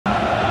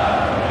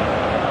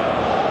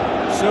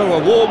So,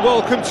 a warm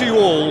welcome to you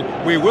all.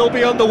 We will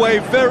be on the way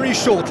very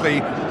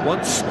shortly,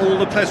 once all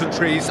the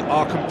pleasantries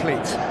are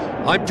complete.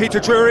 I'm Peter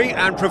Drury,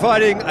 and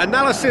providing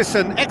analysis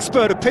and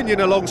expert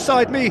opinion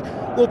alongside me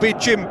will be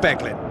Jim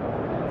Beglin.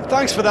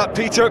 Thanks for that,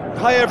 Peter.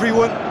 Hi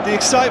everyone. The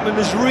excitement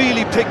has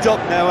really picked up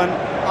now, and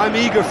I'm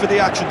eager for the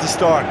action to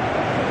start.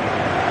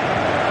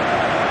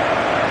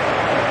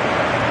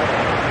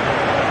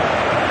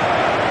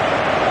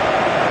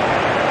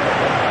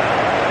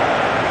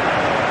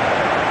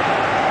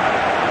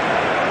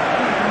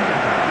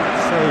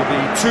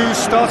 Two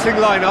starting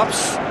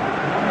lineups.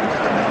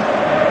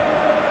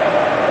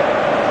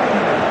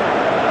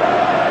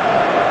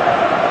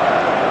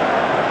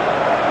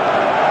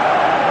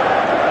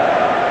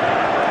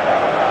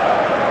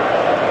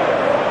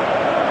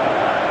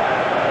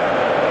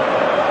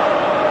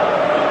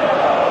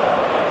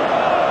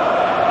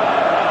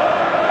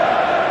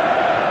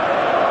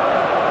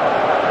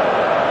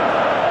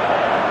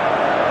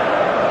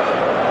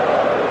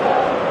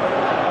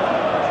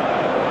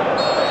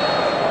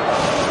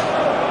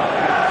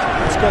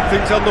 Got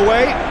things on the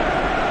way.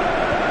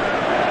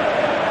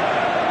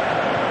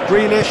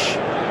 Grealish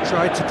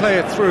tried to play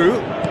it through.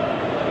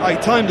 He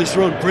timed this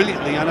run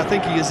brilliantly, and I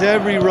think he has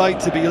every right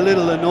to be a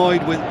little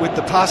annoyed with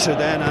the passer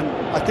then, and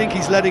I think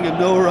he's letting him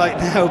know right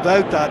now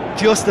about that.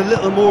 Just a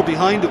little more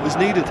behind it was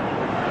needed.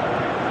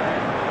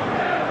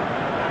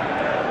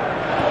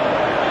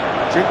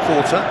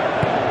 Drinkwater.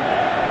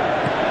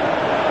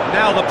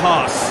 Now the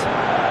pass.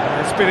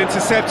 It's been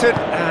intercepted,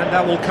 and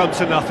that will come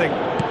to nothing.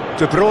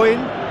 De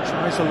Bruyne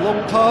tries a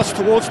long pass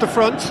towards the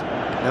front.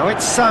 Now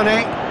it's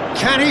Sané.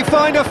 Can he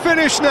find a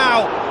finish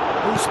now?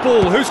 Who's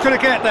ball? Who's going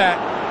to get there?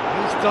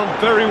 He's done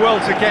very well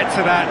to get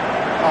to that.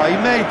 He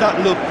made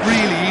that look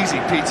really easy,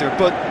 Peter,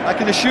 but I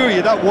can assure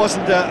you that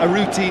wasn't a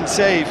routine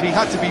save. He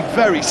had to be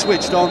very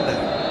switched on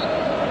there.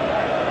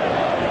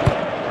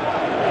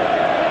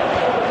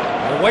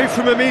 Away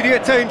from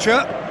immediate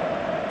danger.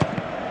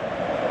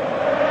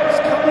 It's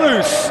come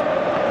loose.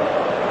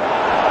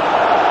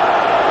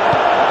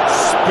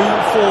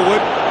 Spoon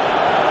forward.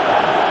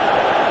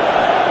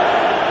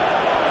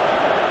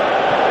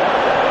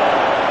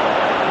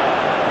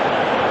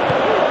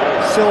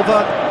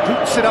 Silva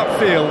boots it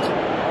upfield.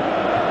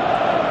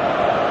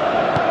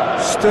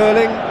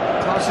 Sterling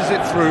passes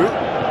it through.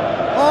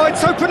 Oh,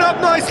 it's opened up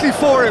nicely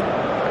for him.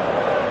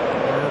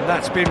 And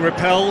that's been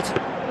repelled.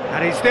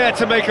 And he's there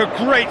to make a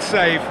great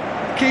save.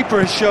 The keeper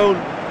has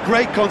shown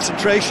great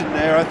concentration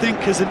there. I think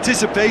his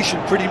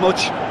anticipation pretty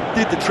much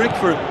did the trick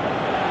for him.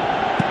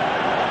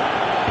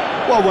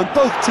 Well, when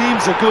both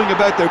teams are going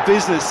about their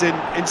business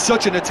in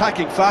such an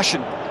attacking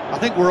fashion, I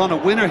think we're on a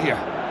winner here.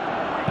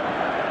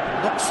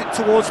 Knocks it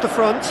towards the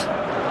front.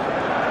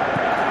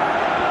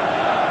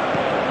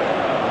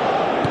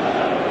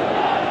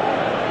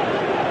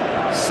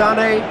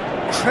 Sané,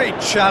 great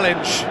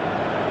challenge.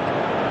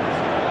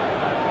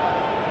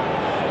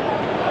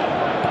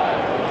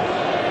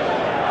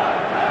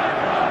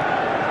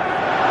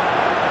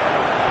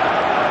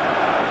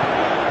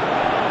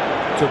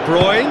 De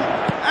Bruyne,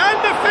 and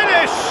the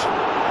finish!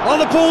 Oh,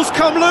 the ball's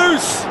come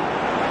loose!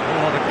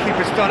 Oh, the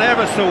keeper's done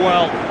ever so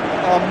well.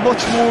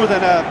 Much more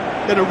than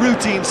a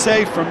routine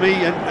save for me,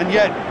 and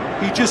yet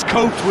he just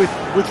coped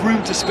with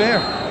room to spare.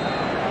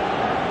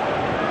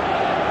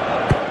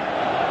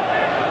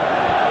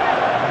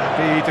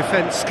 The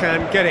defence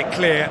can get it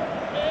clear.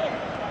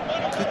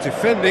 Good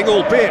defending,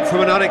 albeit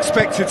from an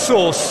unexpected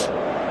source.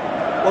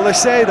 Well, they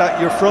say that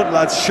your front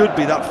lads should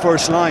be that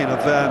first line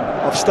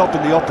of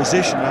stopping the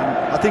opposition,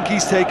 and I think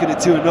he's taken it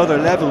to another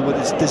level with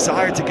his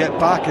desire to get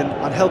back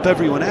and help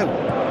everyone out.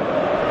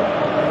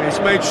 And he's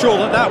made sure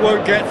that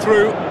won't get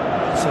through.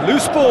 It's a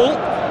loose ball.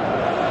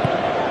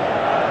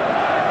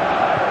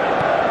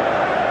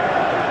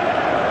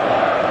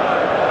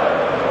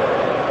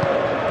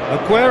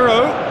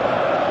 Aguero.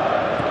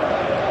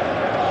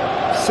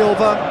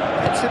 Silva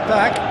gets it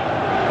back.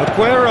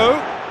 Aguero.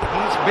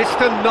 He's missed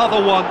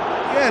another one.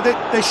 Yeah,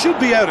 they should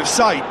be out of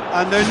sight,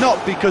 and they're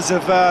not because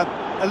of a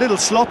little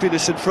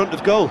sloppiness in front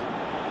of goal.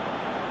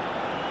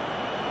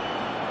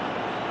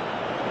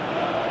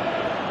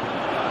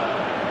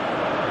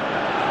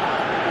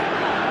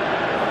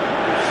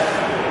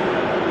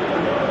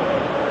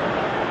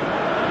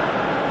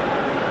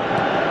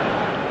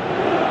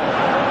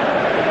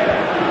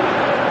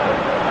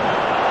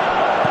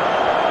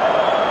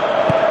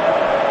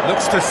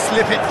 Looks to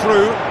slip it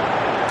through.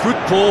 Good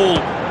ball.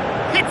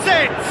 Hits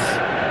it!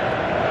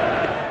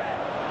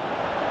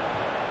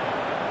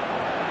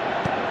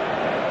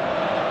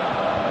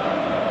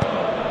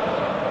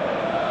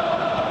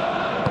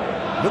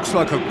 Looks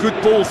like a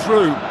good ball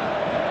through.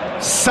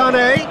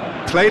 Sané,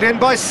 played in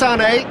by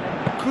Sané.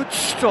 Good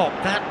stop,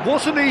 that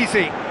wasn't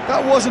easy.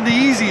 That wasn't the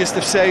easiest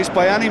of saves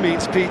by any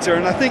means, Peter,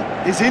 and I think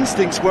his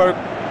instincts were,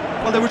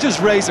 well, they were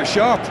just razor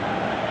sharp.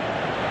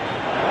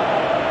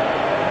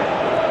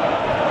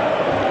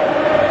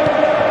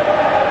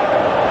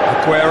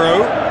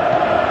 Aguero.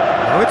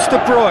 Now it's De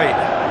Bruyne.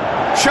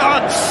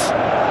 Chance!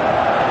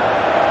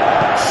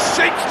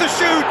 Shakes the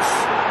shoots!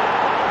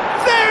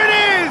 There it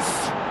is!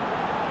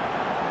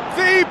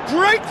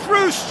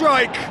 breakthrough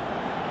strike!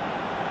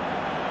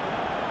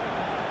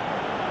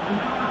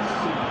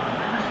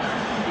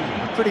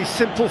 A pretty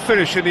simple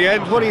finish in the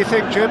end. What do you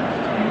think, Jim?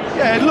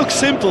 Yeah, it looks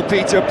simple,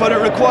 Peter, but it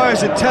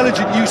requires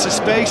intelligent use of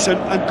space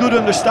and good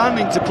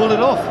understanding to pull it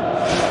off.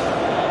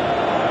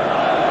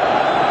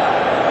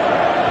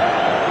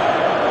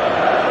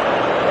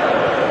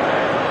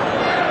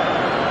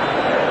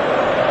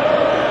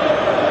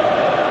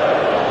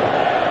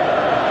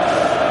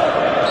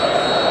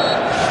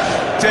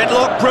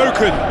 Deadlock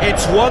broken,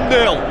 it's 1-0.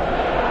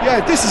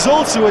 Yeah, this is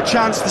also a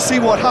chance to see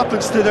what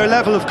happens to their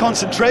level of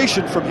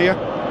concentration from here.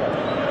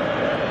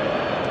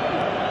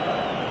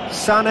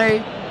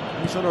 Sané,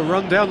 he's on a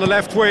run down the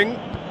left wing.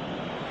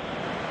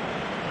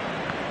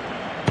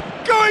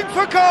 Going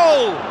for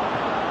goal!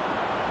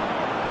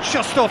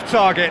 Just off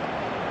target.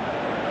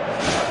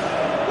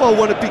 Well,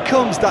 when it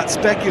becomes that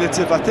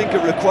speculative, I think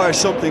it requires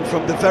something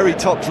from the very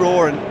top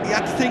drawer, and you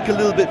have to think a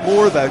little bit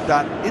more about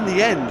that. In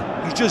the end,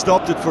 he's just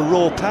opted for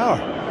raw power.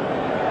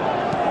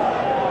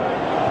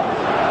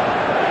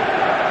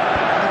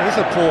 That is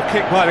a poor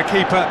kick by the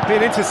keeper,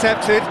 being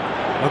intercepted.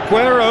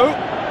 Aguero.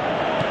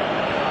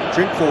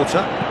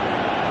 Drinkwater.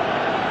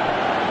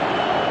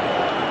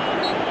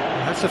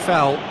 That's a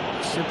foul.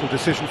 Simple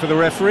decision for the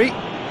referee.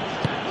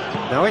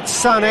 Now it's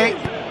Sané.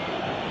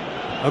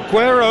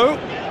 Aguero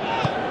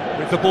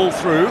with the ball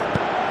through.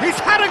 He's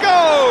had a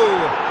go!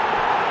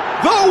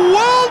 The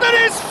world at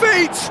his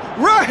feet!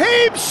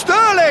 Raheem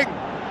Sterling!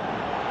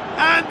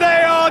 And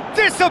they are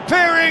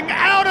disappearing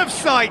out of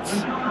sight!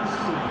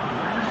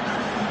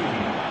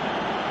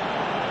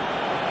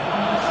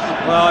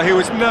 Well, he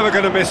was never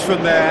going to miss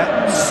from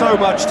there. So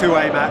much to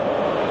aim at.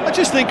 I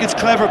just think it's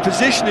clever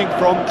positioning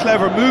from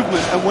clever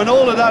movement, and when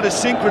all of that is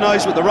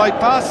synchronised with the right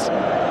pass,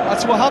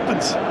 that's what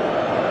happens.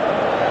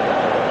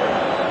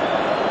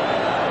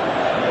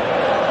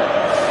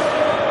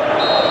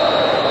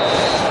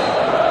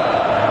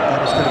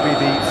 That is going to be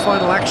the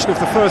final action of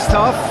the first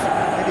half.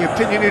 Any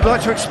opinion you'd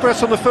like to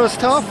express on the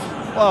first half?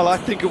 Well, I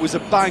think it was a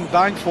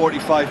bang-bang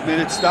 45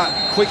 minutes. That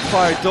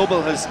quick-fire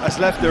double has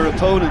left their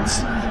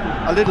opponents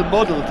a little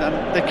muddled,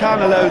 and they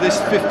can't allow this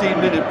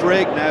 15-minute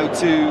break now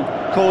to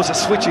cause a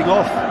switching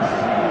off.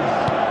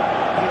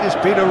 It has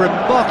been a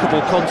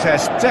remarkable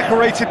contest,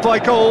 decorated by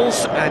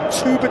goals and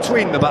two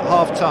between them at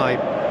half-time.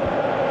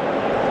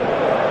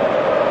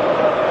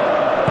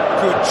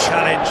 Good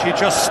challenge, he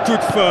just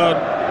stood firm.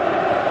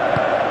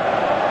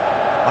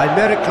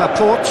 Aymeric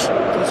Laporte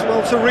does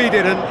well to read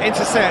it and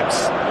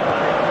intercepts.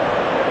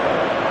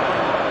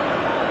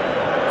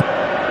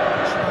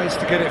 Tries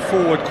to get it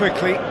forward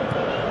quickly.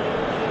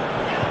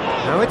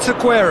 Now it's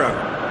Aguero,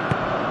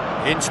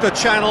 into the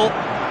channel,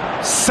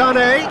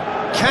 Sané,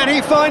 can he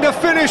find a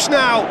finish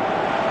now?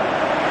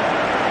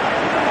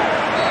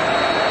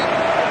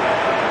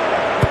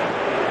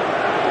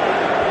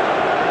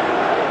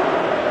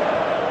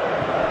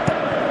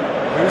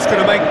 Who's going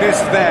to make this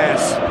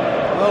theirs?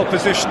 Well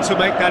positioned to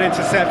make that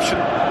interception.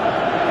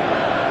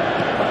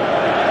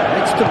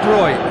 It's De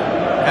Bruyne,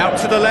 out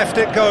to the left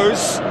it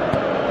goes,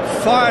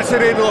 fires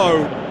it in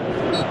low.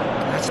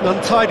 That's an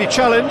untidy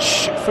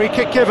challenge, free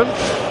kick given.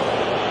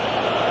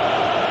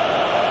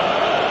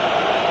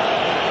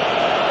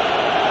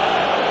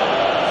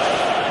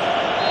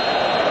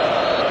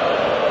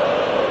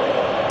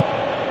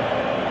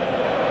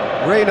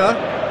 Reina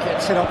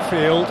gets it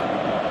upfield.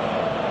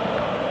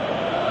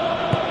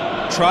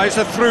 Tries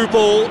a through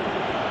ball.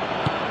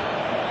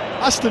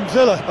 Aston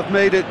Villa have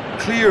made it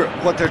clear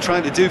what they're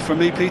trying to do for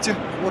me, Peter.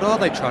 What are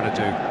they trying to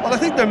do? Well, I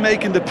think they're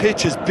making the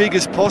pitch as big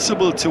as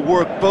possible to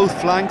work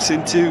both flanks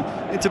into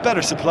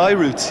better supply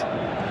routes.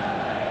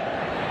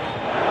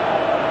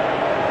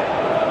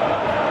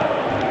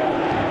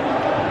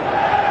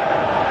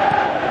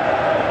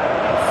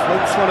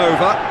 Floats one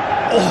over.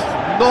 Oh,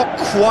 not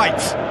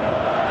quite.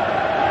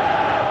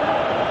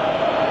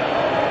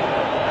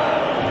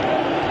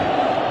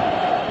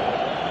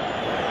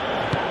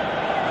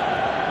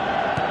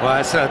 Well,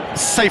 it's a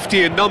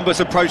safety in numbers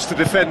approach to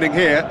defending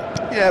here.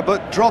 Yeah,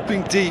 but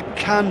dropping deep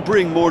can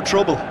bring more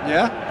trouble.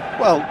 Yeah?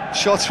 Well,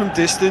 shots from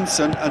distance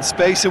and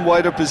space in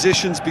wider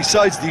positions,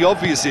 besides the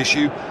obvious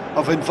issue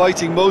of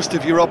inviting most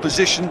of your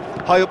opposition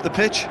high up the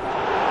pitch.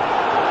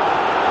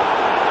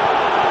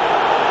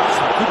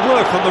 Some good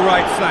work on the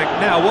right flank.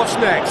 Now, what's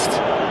next?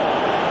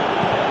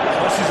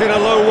 Crosses in a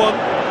low one.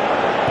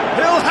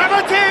 He'll have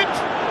it in!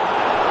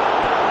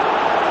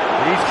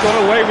 He's got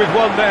away with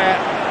one there.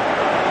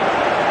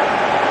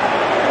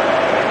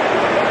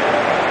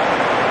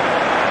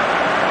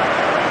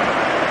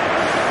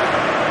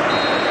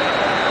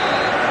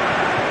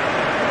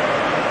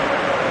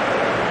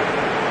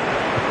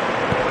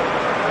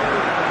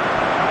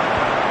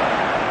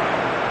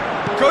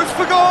 Goes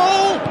for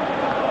goal!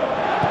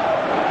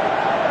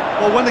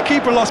 Well, when the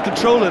keeper lost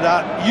control of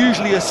that,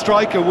 usually a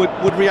striker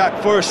would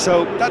react first,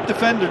 so that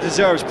defender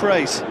deserves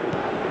praise.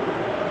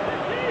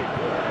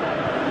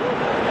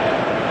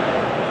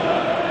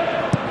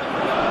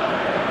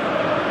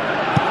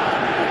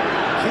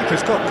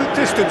 Keeper's got good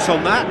distance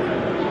on that.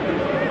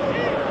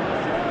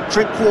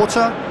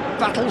 Drinkwater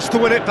battles to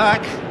win it back.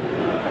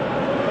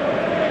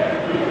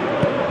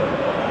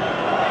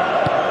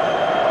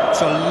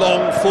 It's a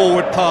long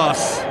forward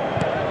pass.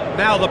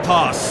 Now the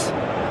pass.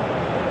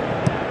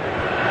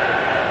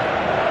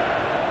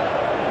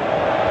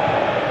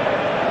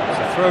 It's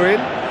a throw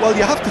in. Well,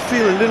 you have to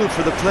feel a little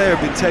for the player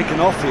being taken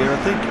off here. I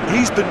think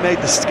he's been made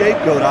the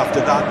scapegoat after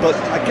that, but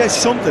I guess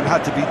something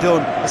had to be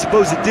done. I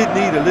suppose it did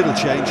need a little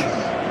change.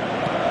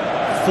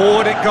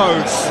 Forward it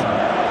goes.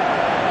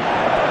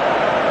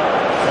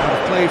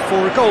 Played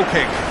for a goal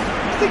kick.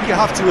 I think you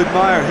have to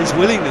admire his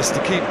willingness to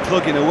keep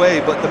plugging away,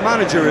 but the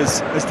manager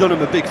has done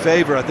him a big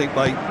favour, I think,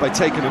 by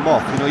taking him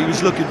off. You know, he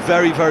was looking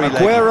very, very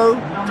late. Aguero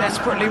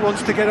desperately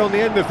wants to get on the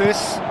end of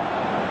this.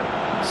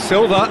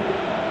 Silva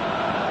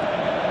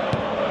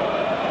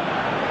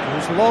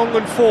goes long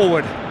and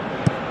forward.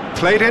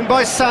 Played in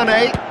by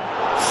Sané.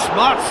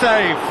 Smart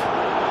save.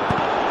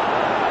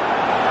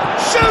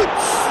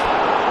 Shoots!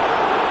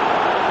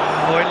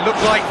 Oh, it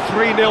looked like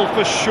 3-0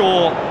 for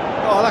sure.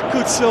 Oh, that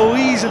could so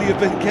easily have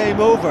been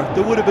game over.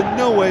 There would have been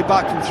no way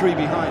back from 3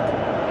 behind.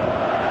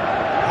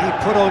 He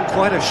put on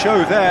quite a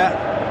show there.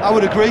 I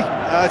would agree.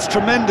 It's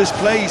tremendous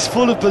play. He's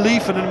full of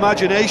belief and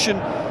imagination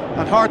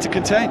and hard to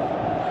contain.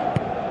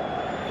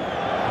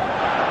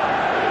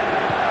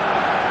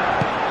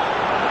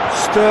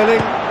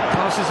 Sterling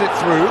passes it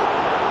through.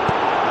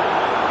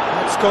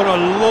 It's gone a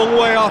long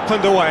way up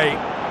and away.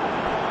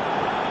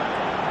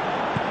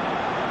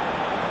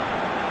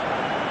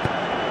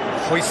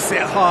 Hoists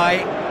it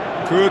high.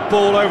 Good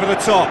ball over the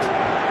top.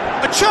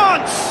 A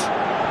chance!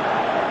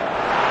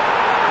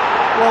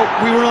 Well,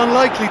 we were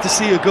unlikely to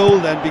see a goal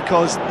then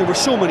because there were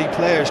so many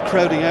players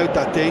crowding out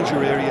that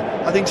danger area.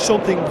 I think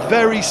something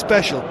very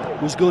special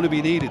was going to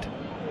be needed.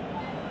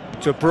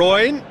 De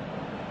Bruyne.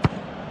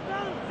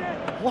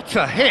 What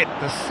a hit!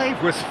 The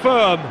save was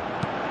firm.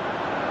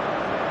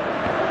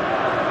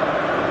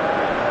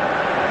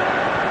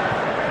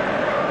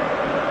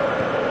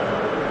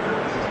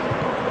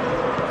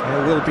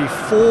 There will be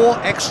 4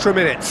 extra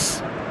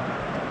minutes.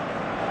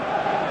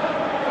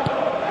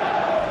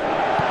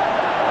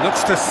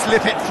 Looks to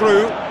slip it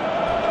through.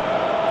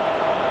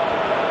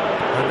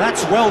 And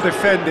that's well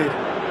defended.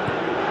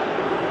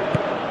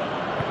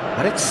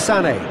 And it's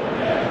Sané.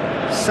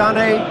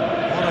 Sané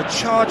on a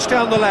charge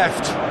down the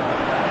left.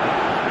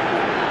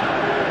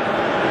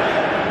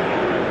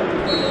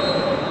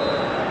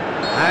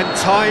 And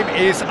time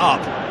is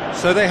up.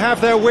 So they have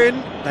their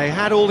win. They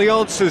had all the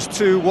answers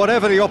to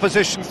whatever the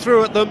opposition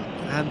threw at them,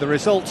 and the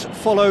result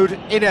followed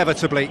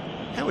inevitably.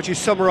 How would you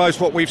summarise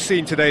what we've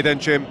seen today then,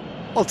 Jim?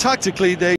 Well, tactically, they